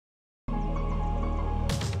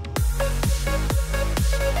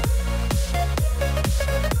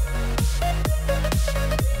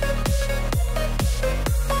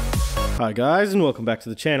Hi guys, and welcome back to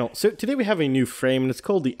the channel. So today we have a new frame and it's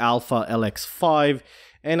called the Alfa LX5,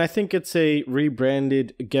 and I think it's a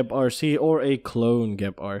rebranded GepRC or a clone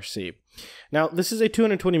GepRC. Now this is a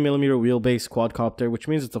 220mm wheelbase quadcopter, which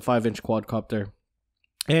means it's a 5-inch quadcopter.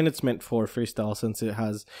 And it's meant for freestyle since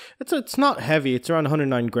it's not heavy. It's around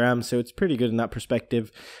 109 grams, so it's pretty good in that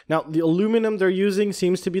perspective. Now, the aluminum they're using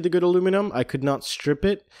seems to be the good aluminum. I could not strip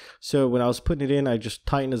it, so when I was putting it in, I just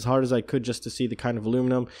tightened as hard as I could just to see the kind of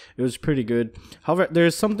aluminum. It was pretty good. However,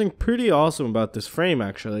 there's something pretty awesome about this frame,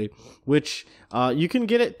 actually, which you can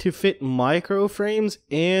get it to fit micro frames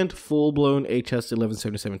and full-blown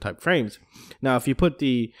HS1177 type frames. Now, if you put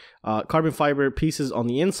the carbon fiber pieces on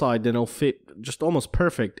the inside, then it'll fit just almost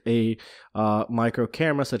perfect a micro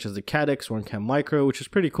camera such as the Cadex or Cam Micro, which is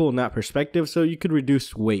pretty cool in that perspective. So you could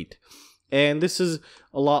reduce weight, and this is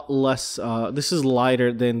a lot less. This is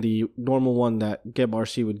lighter than the normal one that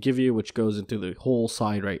GepRC would give you, which goes into the whole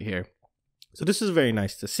side right here. So this is very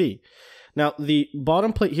nice to see. Now, the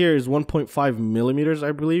bottom plate here is 1.5 millimeters,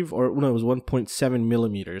 I believe, or no, it was 1.7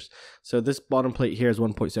 millimeters. So this bottom plate here is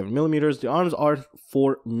 1.7 millimeters. The arms are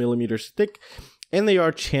 4 millimeters thick, and they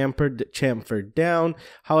are chamfered down.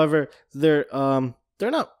 However, they're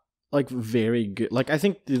not like very good. Like, I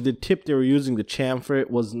think the tip they were using to chamfer it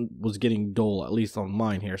was getting dull, at least on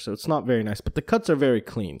mine here. So it's not very nice, but the cuts are very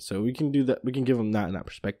clean. So we can do that. We can give them that in that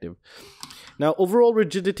perspective. Now, overall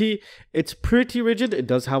rigidity, it's pretty rigid. It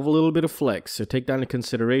does have a little bit of flex, so take that into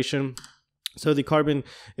consideration. So the carbon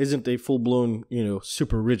isn't a full-blown,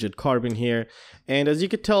 super rigid carbon here. And as you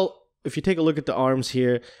could tell, if you take a look at the arms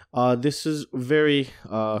here, this is very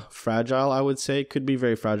fragile, I would say. Could be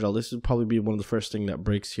very fragile. This would probably be one of the first things that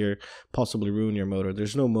breaks here, possibly ruin your motor.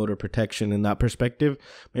 There's no motor protection in that perspective.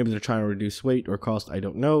 Maybe they're trying to reduce weight or cost, I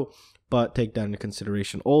don't know. But take that into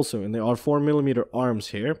consideration also. And there are 4 millimeter arms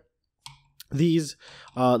here. These,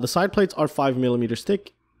 the side plates are 5 millimeters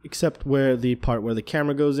thick, except where the part where the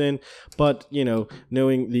camera goes in. But,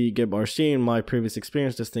 knowing the GepRC in my previous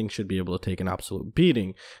experience, this thing should be able to take an absolute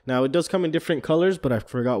beating. Now, it does come in different colors, but I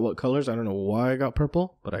forgot what colors. I don't know why I got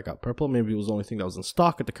purple, but I got purple. Maybe it was the only thing that was in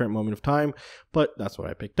stock at the current moment of time, but that's what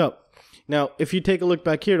I picked up. Now, if you take a look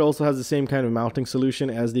back here, it also has the same kind of mounting solution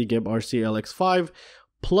as the GepRC LX5,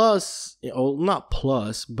 plus, not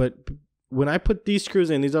plus, but when I put these screws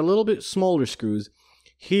in, these are a little bit smaller screws.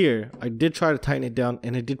 Here, I did try to tighten it down,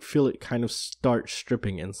 and I did feel it kind of start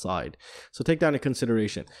stripping inside. So take that into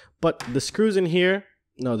consideration. But the screws in here,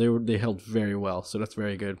 no, they held very well, so that's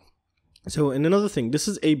very good. So, and another thing, this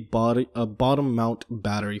is a bottom mount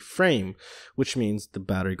battery frame, which means the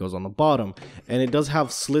battery goes on the bottom, and it does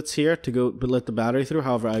have slits here to let the battery through.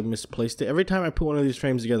 However, I misplaced it. Every time I put one of these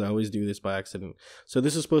frames together, I always do this by accident. So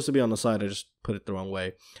this is supposed to be on the side. I just put it the wrong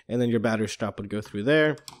way, and then your battery strap would go through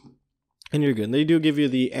there, and you're good. They do give you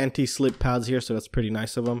the anti-slip pads here, so that's pretty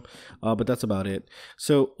nice of them, but that's about it.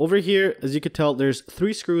 So over here, as you can tell, there's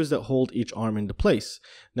 3 screws that hold each arm into place.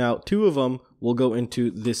 Now, 2 of them will go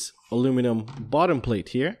into this aluminum bottom plate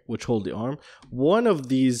here, which hold the arm. One of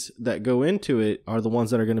these that go into it are the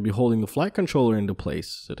ones that are going to be holding the flight controller into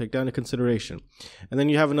place, so take that into consideration. And then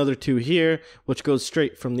you have another 2 here, which goes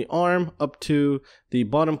straight from the arm up to the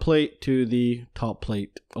bottom plate to the top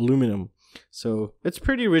plate aluminum. So it's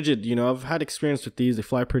pretty rigid. I've had experience with these. They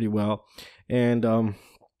fly pretty well, and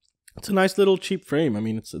it's a nice little cheap frame. I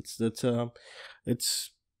mean,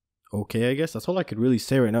 it's okay, I guess. That's all I could really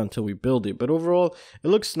say right now until we build it. But overall, it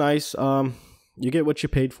looks nice. You get what you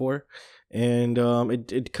paid for, and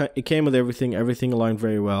it came with everything. Everything aligned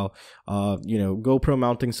very well. GoPro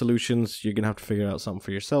mounting solutions. You're gonna have to figure out something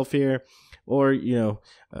for yourself here, or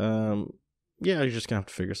yeah, you're just gonna have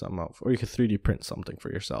to figure something out, or you could 3D print something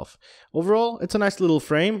for yourself. Overall, it's a nice little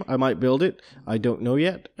frame. I might build it. I don't know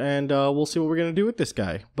yet, and we'll see what we're gonna do with this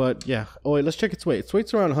guy. But yeah, oh wait, let's check its weight. Its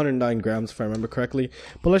weight's around 109 grams if I remember correctly,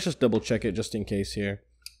 but let's just double check it just in case here.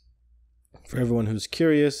 For everyone who's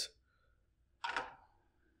curious,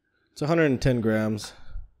 it's 110 grams.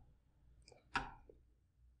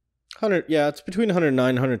 Yeah, it's between 109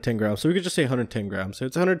 and 110 grams, so we could just say 110 grams. So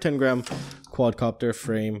it's a 110 gram quadcopter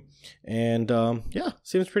frame, and yeah,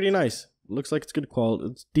 seems pretty nice. Looks like it's good quality.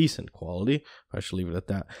 It's decent quality. I should leave it at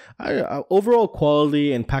that. Overall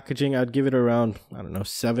quality and packaging, I'd give it around, I don't know,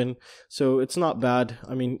 7. So it's not bad.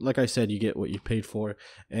 I mean, like I said, you get what you paid for.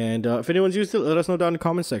 And if anyone's used it, let us know down in the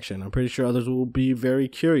comment section. I'm pretty sure others will be very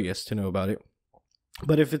curious to know about it.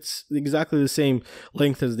 But if it's exactly the same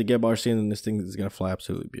length as the GepRC, then this thing is going to fly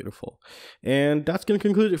absolutely beautiful. And that's going to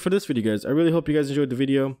conclude it for this video, guys. I really hope you guys enjoyed the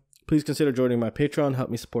video. please consider joining my Patreon. Help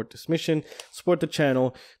me support this mission, support the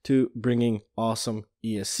channel to bringing awesome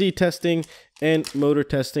ESC testing and motor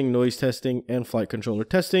testing, noise testing, and flight controller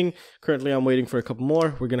testing. Currently, I'm waiting for a couple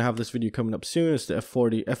more. We're going to have this video coming up soon. It's the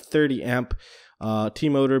F30 amp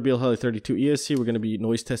T-motor BL32 ESC. We're going to be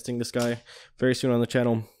noise testing this guy very soon on the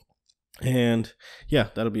channel. And yeah,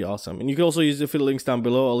 that'll be awesome. And you can also use the affiliate links down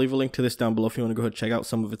below. I'll leave a link to this down below if you want to go ahead and check out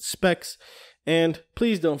some of its specs. And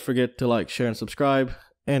please don't forget to like, share, and subscribe.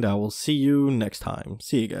 And I will see you next time.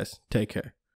 See you guys. Take care.